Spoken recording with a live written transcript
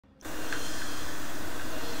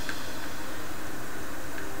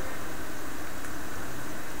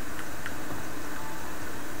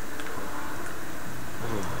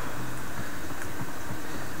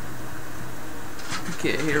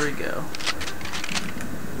Okay, here we go.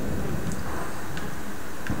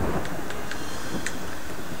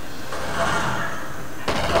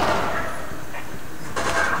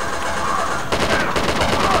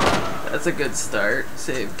 That's a good start.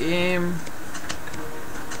 Save game.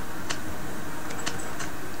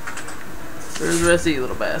 Where's the rest of you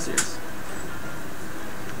little bastards?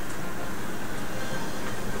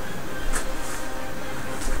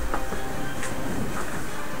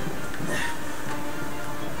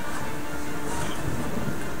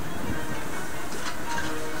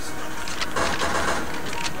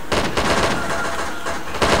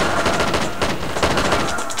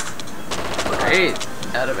 Great.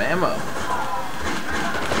 Out of ammo.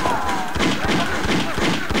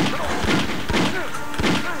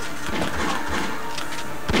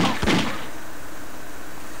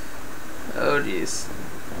 Oh jeez.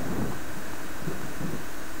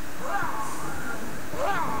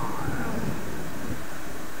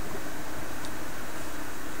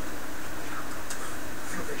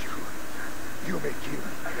 You may kill me,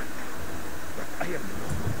 but I am no.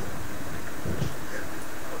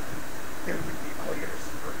 There will be others.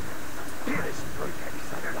 This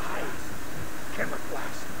brutalities are lies. Cannot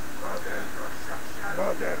last.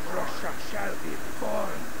 Modern Russia shall be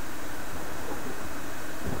born.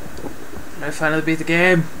 I finally beat the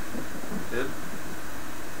game. Did?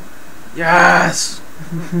 Yes!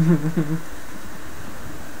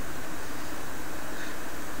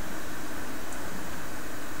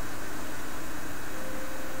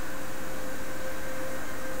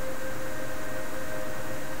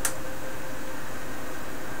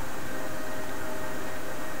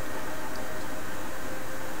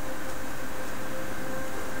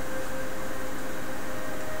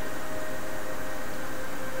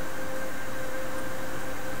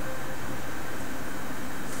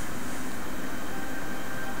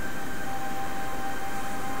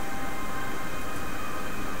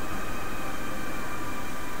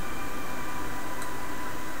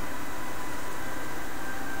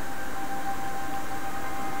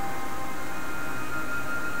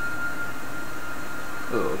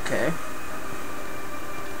 Okay.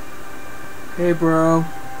 Hey bro,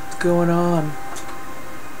 what's going on?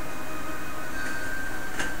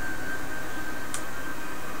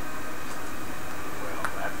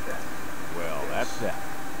 Well, that's that.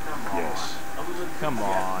 Yes. Come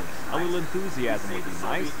on. A little enthusiasm would be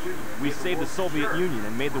nice. We saved the Soviet Union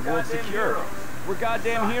and made the world secure. We're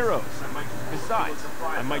goddamn heroes. Besides,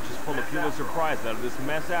 I might just pull a Pulitzer Prize out of this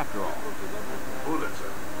mess after all.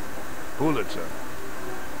 Pulitzer.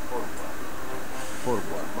 For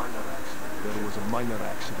what? There was a minor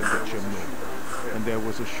accident at Chernobyl, and there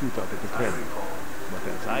was a shootout at the Kremlin. But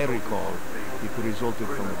as I recall, it resulted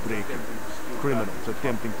from a break-in. Criminals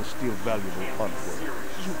attempting to steal valuable artwork.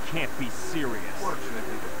 You can't be serious.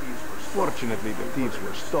 Fortunately, the thieves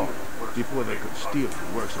were stopped before they could steal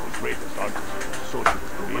the works of the greatest artists of the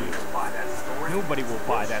socialist realism. Nobody will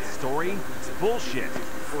buy that story. It's bullshit.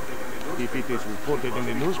 If it is reported in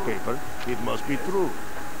the newspaper, it must be true.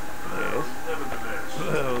 Yes?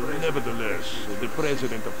 Well, nevertheless, the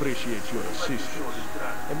President appreciates your assistance,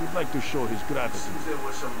 and would like to show his gratitude.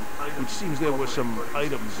 It seems there were some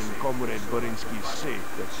items in Comrade Borinsky's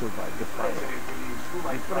safe that survived the fire.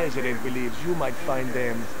 The President believes you might find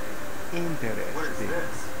them interesting.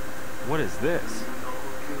 What is this?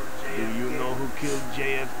 Do you know who killed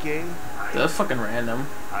JFK? That's fucking random.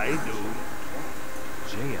 I do.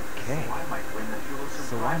 JFK?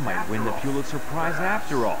 So I might win the Pulitzer Prize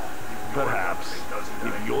after all. Perhaps,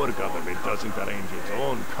 if your government doesn't arrange its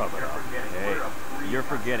own cover-up. Hey, you're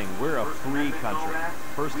forgetting we're a free country.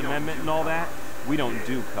 First Amendment and all that, we don't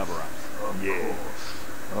do cover-ups. Yes,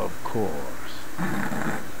 of course.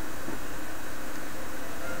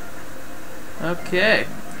 Okay.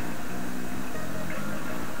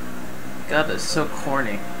 God, that's so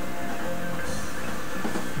corny.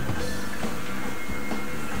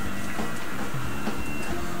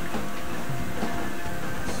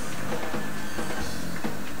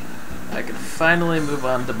 I can finally move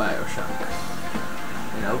on to BioShock.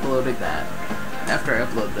 And uploading that after I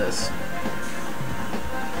upload this.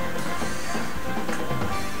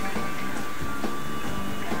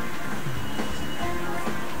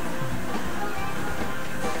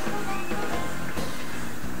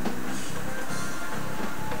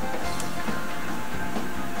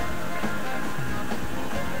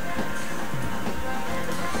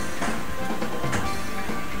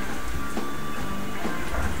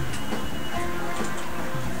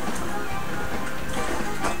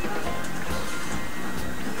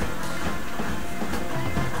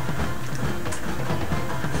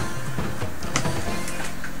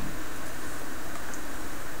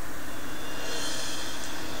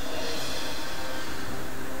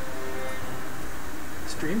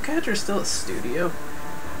 Dreamcatcher still a studio?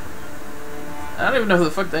 I don't even know who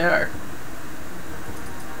the fuck they are.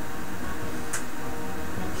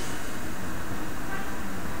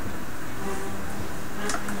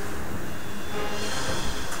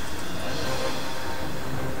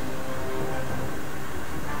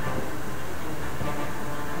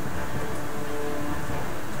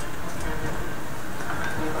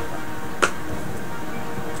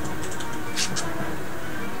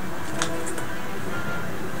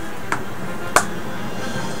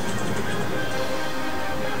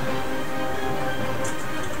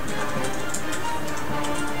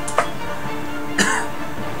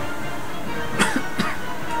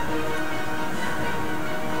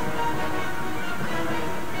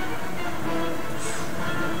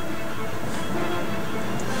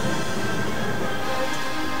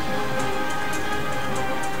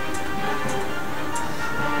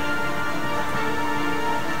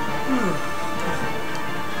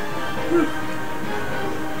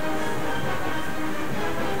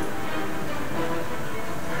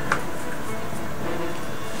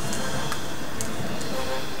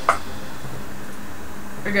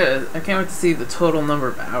 I can't wait to see the total number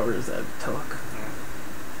of hours that took.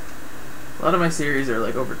 A lot of my series are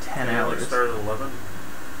like over 10 hours. Like start at 11?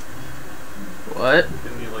 What?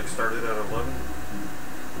 Didn't you like start it at 11?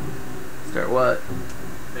 Start what?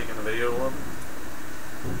 Making the video at 11?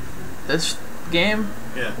 This game?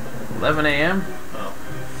 Yeah. 11 a.m.? Oh.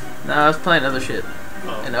 No, I was playing other shit.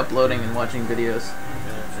 Oh. And uploading and watching videos.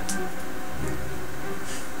 Gotcha.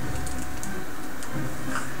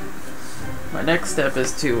 My next step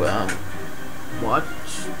is to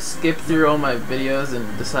skip through all my videos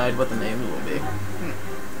and decide what the names will be.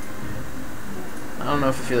 I don't know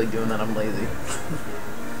if I feel like doing that. I'm lazy.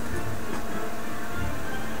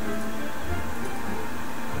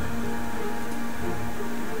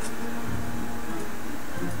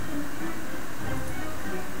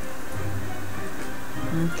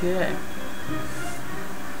 Okay.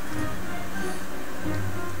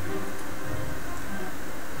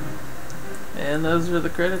 And those are the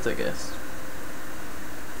credits, I guess.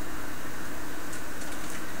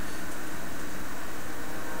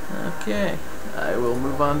 Okay, I will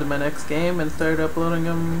move on to my next game and start uploading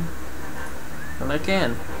them when I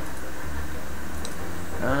can.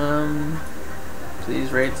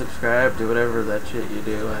 Please rate, subscribe, do whatever that shit you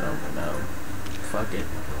do. I don't know. Fuck it.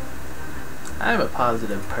 I'm a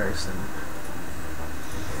positive person.